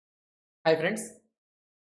Hi friends,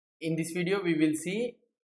 in this video we will see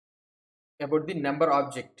about the number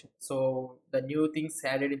object. So the new things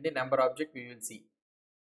added in the number object we will see.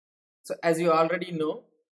 So as you already know,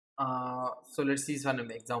 so let's see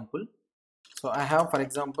one example. So I have, for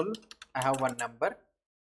example, I have one number.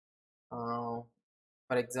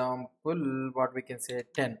 For example, what we can say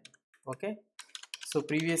 10. Okay. So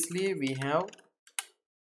previously we have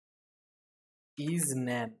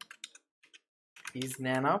isNaN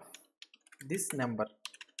of this number.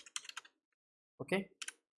 Okay.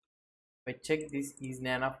 If I check this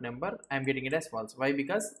isNaN of number, I am getting it as false. Why?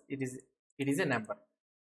 Because it is a number.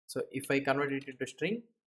 So if I convert it into string,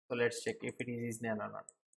 so let's check if it is isNaN or not.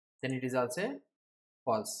 Then it is also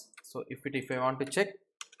false. So if I want to check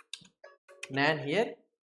nan here,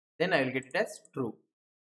 then I will get it as true.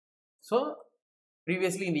 So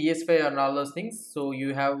previously in the ES5 and all those things, so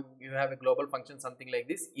you have a global function something like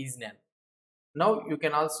this isNaN. Now you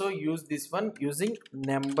can also use this one using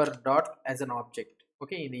number dot as an object.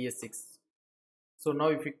 Okay, in the ES6. So now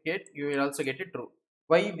if you will also get it true.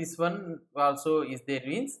 Why this one also is there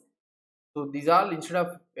means, so these all instead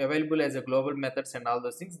of available as a global methods and all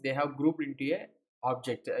those things, they have grouped into a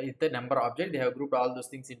object. It's the number object. They have grouped all those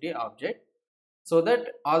things into a object, so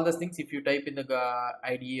that all those things, if you type in the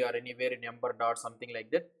IDE or anywhere in number dot something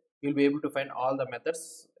like that, you'll be able to find all the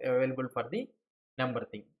methods available for the number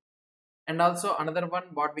thing. And also another one,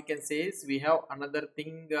 what we can say is we have another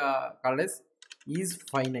thing called as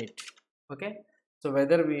isFinite. Okay. So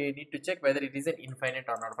whether we need to check whether it is an infinite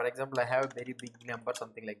or not. For example, I have a very big number,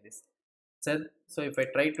 something like this. So if I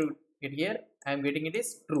try to get here, I am getting it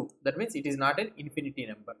is true. That means it is not an infinity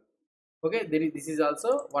number. Okay, this is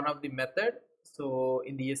also one of the method. So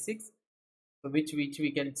in the ES6, so which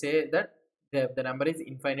we can say that the number is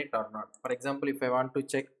infinite or not. For example, if I want to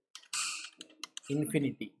check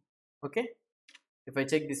infinity, okay, if I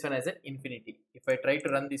check this one as an infinity, if I try to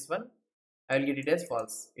run this one, I will get it as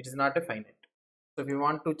false. It is not a finite. So if you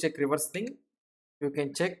want to check reverse thing, you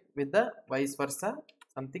can check with the vice versa,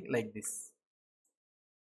 something like this.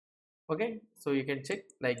 Okay, so you can check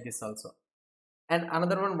like this also. And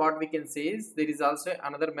another one, what we can say is there is also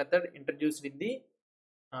another method introduced in the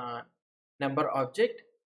number object,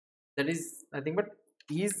 that is nothing but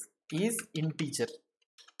is integer.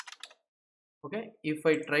 Okay, if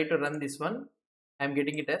I try to run this one, I am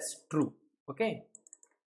getting it as true. Okay,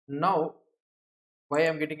 now why I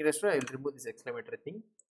am getting it as true, I will remove this exclamatory thing.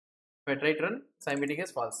 If I try to run, so I am getting it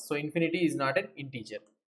as false. So infinity is not an integer.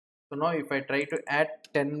 So now if I try to add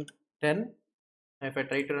 10, if I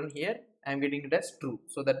try to run here, I am getting it as true.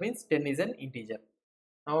 So that means 10 is an integer.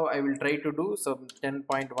 Now I will try to do some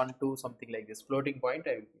 10.12 something like this, floating point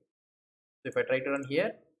I will give. So if I try to run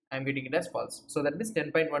here, I am getting it as false. So that means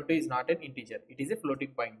 10.12 is not an integer, it is a floating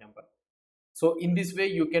point number. So in this way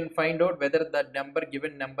you can find out whether the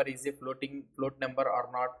given number is a float number or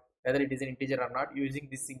not, whether it is an integer or not. Using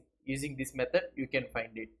this method you can find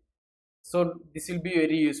it. So this will be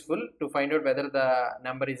very useful to find out whether the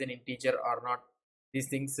number is an integer or not. These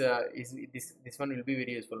things this one will be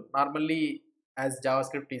very useful. Normally, as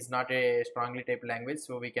JavaScript is not a strongly typed language,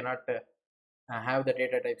 so we cannot have the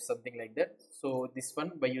data type something like that. So this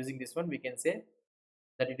one, by using this one, we can say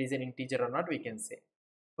that it is an integer or not, we can say.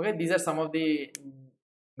 Okay, these are some of the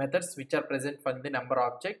methods which are present for the number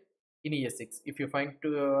object in ES6. If you find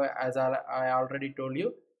as I already told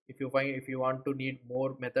you, if you want to need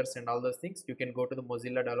more methods and all those things, you can go to the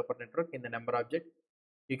Mozilla Developer Network. In the number object,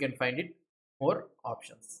 you can find it more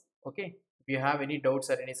options. Okay, if you have any doubts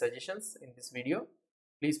or any suggestions in this video,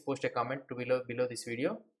 please post a comment to below this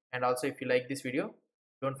video. And also, if you like this video,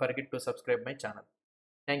 don't forget to subscribe my channel.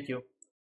 Thank you.